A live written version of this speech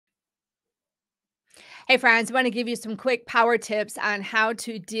Hey friends, I want to give you some quick power tips on how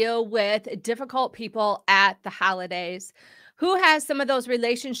to deal with difficult people at the holidays. Who has some of those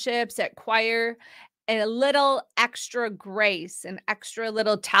relationships that require a little extra grace and extra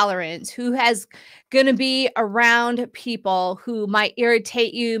little tolerance? Who has going to be around people who might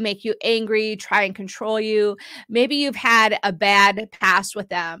irritate you, make you angry, try and control you? Maybe you've had a bad past with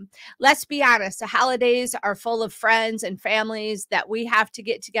them. Let's be honest, the holidays are full of friends and families that we have to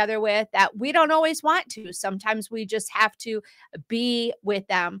get together with that we don't always want to. Sometimes we just have to be with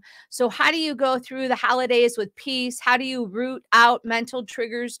them. So, how do you go through the holidays with peace? How do you root out mental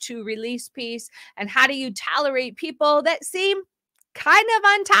triggers to release peace? And how do you tolerate people that seem kind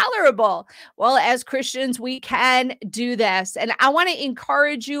of intolerable? Well, as Christians, we can do this. And I want to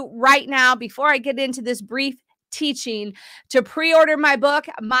encourage you right now, before I get into this brief teaching, to pre-order my book,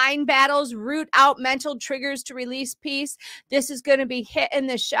 Mind Battles, Root Out Mental Triggers to Release Peace. This is going to be hitting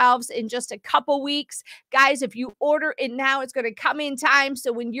the shelves in just a couple weeks. Guys, if you order it now, it's going to come in time.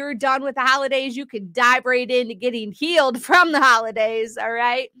 So when you're done with the holidays, you can dive right into getting healed from the holidays. All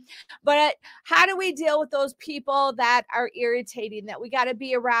right. But how do we deal with those people that are irritating, that we got to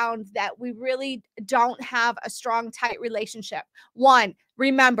be around, that we really don't have a strong, tight relationship? One,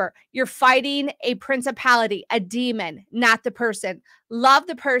 remember, you're fighting a principality, a demon, not the person. Love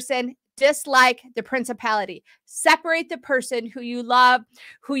the person, dislike the principality. Separate the person who you love,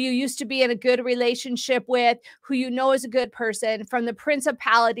 who you used to be in a good relationship with, who you know is a good person, from the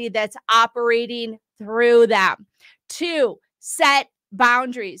principality that's operating through them. Two, set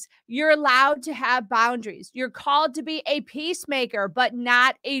boundaries. You're allowed to have boundaries. You're called to be a peacemaker, but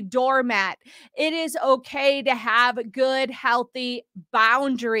not a doormat. It is okay to have good, healthy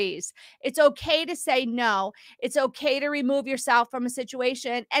boundaries. It's okay to say no. It's okay to remove yourself from a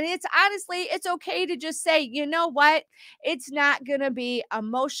situation. And it's okay to just say, you know what? It's not going to be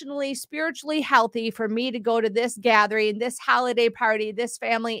emotionally, spiritually healthy for me to go to this gathering, this holiday party, this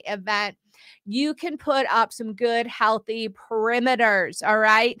family event. You can put up some good, healthy perimeters. All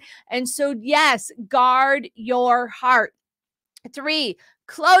right. And so, yes, guard your heart. Three,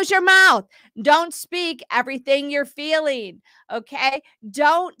 close your mouth. Don't speak everything you're feeling. Okay.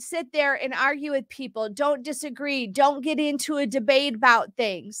 Don't sit there and argue with people. Don't disagree. Don't get into a debate about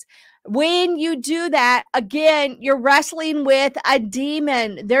things. When you do that, again, you're wrestling with a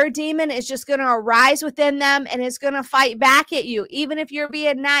demon. Their demon is just going to arise within them and it's going to fight back at you, even if you're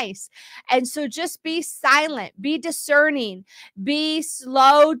being nice. And so just be silent, be discerning, be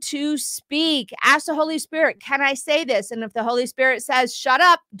slow to speak. Ask the Holy Spirit, can I say this? And if the Holy Spirit says, shut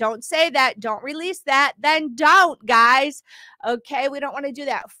up, don't say that, don't release that, then don't, guys. Okay, we don't want to do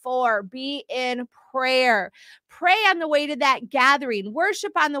that. Four, be in prayer. Pray on the way to that gathering.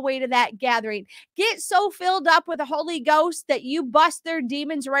 Worship on the way to that gathering. Get so filled up with the Holy Ghost that you bust their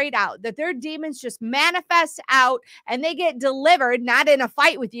demons right out, that their demons just manifest out and they get delivered, not in a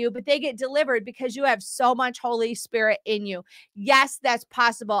fight with you, but they get delivered because you have so much Holy Spirit in you. Yes, that's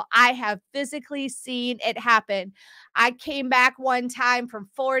possible. I have physically seen it happen. I came back one time from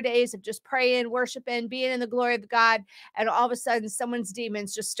 4 days of just praying, worshiping, being in the glory of God, and all of a sudden someone's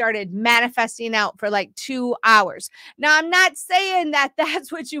demons just started manifesting out for like 2 hours. Now, I'm not saying that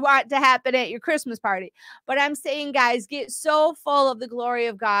that's what you want to happen at your Christmas party, but I'm saying, guys, get so full of the glory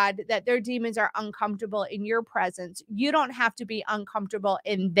of God that their demons are uncomfortable in your presence. You don't have to be uncomfortable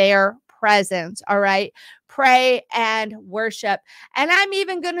in their presence. All right. Pray and worship. And I'm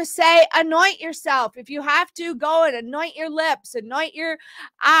even going to say, anoint yourself. If you have to, go and anoint your lips, anoint your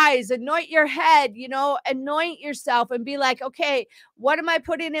eyes, anoint your head, anoint yourself and be like, okay, what am I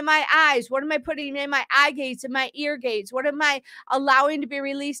putting in my eyes? What am I putting in my eye gates and my ear gates? What am I allowing to be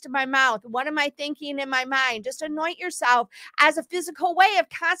released in my mouth? What am I thinking in my mind? Just anoint yourself as a physical way of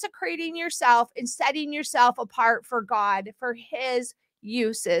consecrating yourself and setting yourself apart for God, for His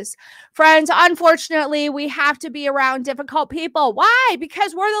uses. Friends, unfortunately, we have to be around difficult people. Why?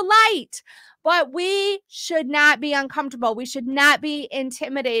 Because we're the light. But we should not be uncomfortable. We should not be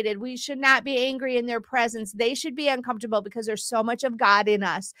intimidated. We should not be angry in their presence. They should be uncomfortable because there's so much of God in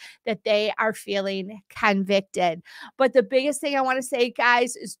us that they are feeling convicted. But the biggest thing I want to say,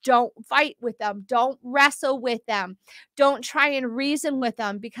 guys, is don't fight with them. Don't wrestle with them. Don't try and reason with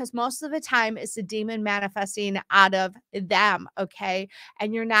them, because most of the time it's the demon manifesting out of them, okay?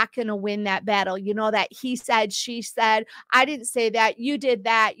 And you're not going to win that battle. You know that he said, she said, I didn't say that, you did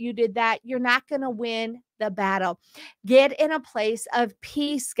that, you did that. You're not going to win the battle. Get in a place of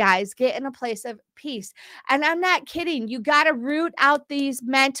peace, guys. Get in a place of peace. And I'm not kidding. You got to root out these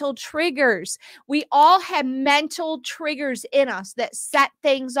mental triggers. We all have mental triggers in us that set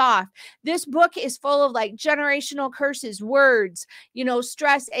things off. This book is full of like generational curses, words,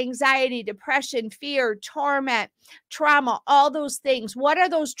 stress, anxiety, depression, fear, torment, trauma, all those things. What are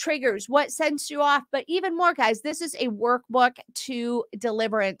those triggers? What sends you off? But even more, guys, this is a workbook to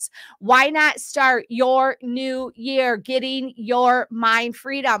deliverance. Why not start your new year getting your mind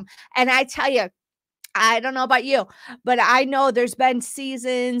freedom? And I tell you, I don't know about you, but I know there's been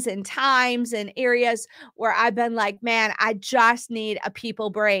seasons and times and areas where I've been like, man, I just need a people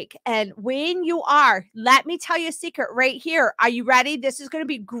break. And when you are, let me tell you a secret right here. Are you ready? This is going to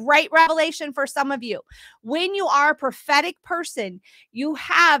be great revelation for some of you. When you are a prophetic person, you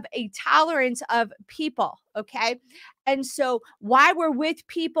have a tolerance of people, okay? And so while we're with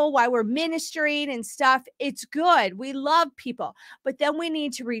people, while we're ministering and stuff, it's good. We love people, but then we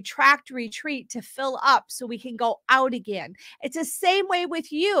need to retreat to fill up so we can go out again. It's the same way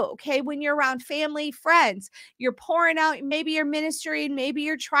with you, okay? When you're around family, friends, you're pouring out, maybe you're ministering, maybe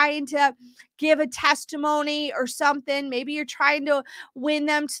you're trying to give a testimony or something. Maybe you're trying to win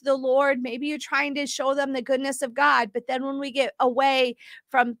them to the Lord. Maybe you're trying to show them the goodness of God. But then when we get away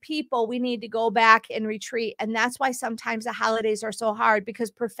from people, we need to go back and retreat. And that's why sometimes the holidays are so hard, because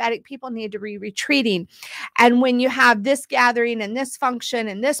prophetic people need to be retreating. And when you have this gathering and this function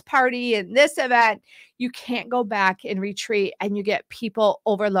and this party and this event, you can't go back and retreat, and you get people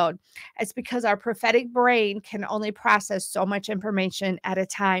overload. It's because our prophetic brain can only process so much information at a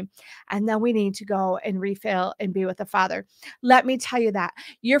time. And then we need to go and refill and be with the Father. Let me tell you that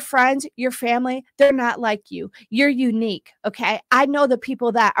your friends, your family, they're not like you. You're unique. Okay. I know the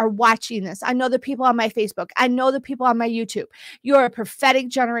people that are watching this. I know the people on my Facebook. I know the people on my YouTube. You're a prophetic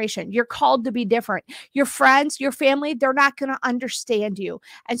generation. You're called to be different. Your friends, your family, they're not going to understand you.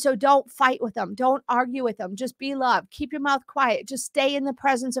 And so don't fight with them. Don't argue with them. Just be loved. Keep your mouth quiet. Just stay in the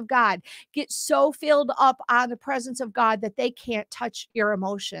presence of God. Get so filled up on the presence of God that they can't touch your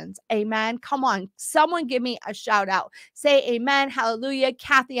emotions. Amen. Come on. Someone give me a shout out. Say amen. Hallelujah.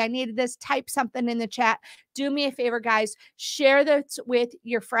 Kathy, I needed this. Type something in the chat. Do me a favor, guys. Share this with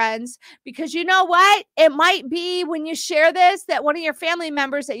your friends, because you know what? It might be when you share this that one of your family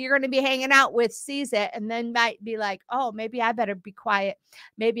members that you're going to be hanging out with sees it and then might be like, oh, maybe I better be quiet.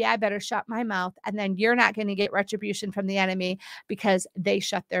 Maybe I better shut my mouth. And then you're not going to get retribution from the enemy because they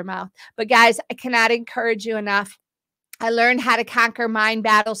shut their mouth. But guys, I cannot encourage you enough. I learned how to conquer mind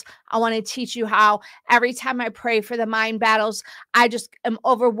battles. I want to teach you how. Every time I pray for the mind battles, I just am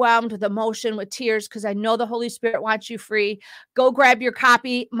overwhelmed with emotion, with tears, because I know the Holy Spirit wants you free. Go grab your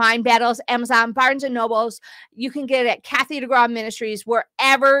copy, Mind Battles, Amazon, Barnes & Nobles. You can get it at Kathy DeGraw Ministries,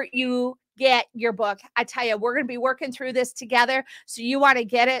 wherever you get your book. I tell you, we're going to be working through this together. So you want to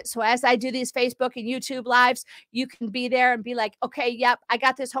get it. So as I do these Facebook and YouTube lives, you can be there and be like, okay, yep, I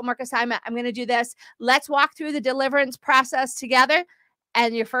got this homework assignment. I'm going to do this. Let's walk through the deliverance process together.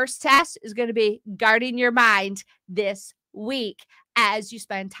 And your first test is going to be guarding your mind this week as you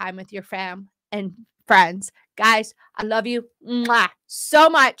spend time with your fam and friends. Guys, I love you so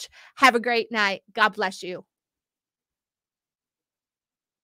much. Have a great night. God bless you.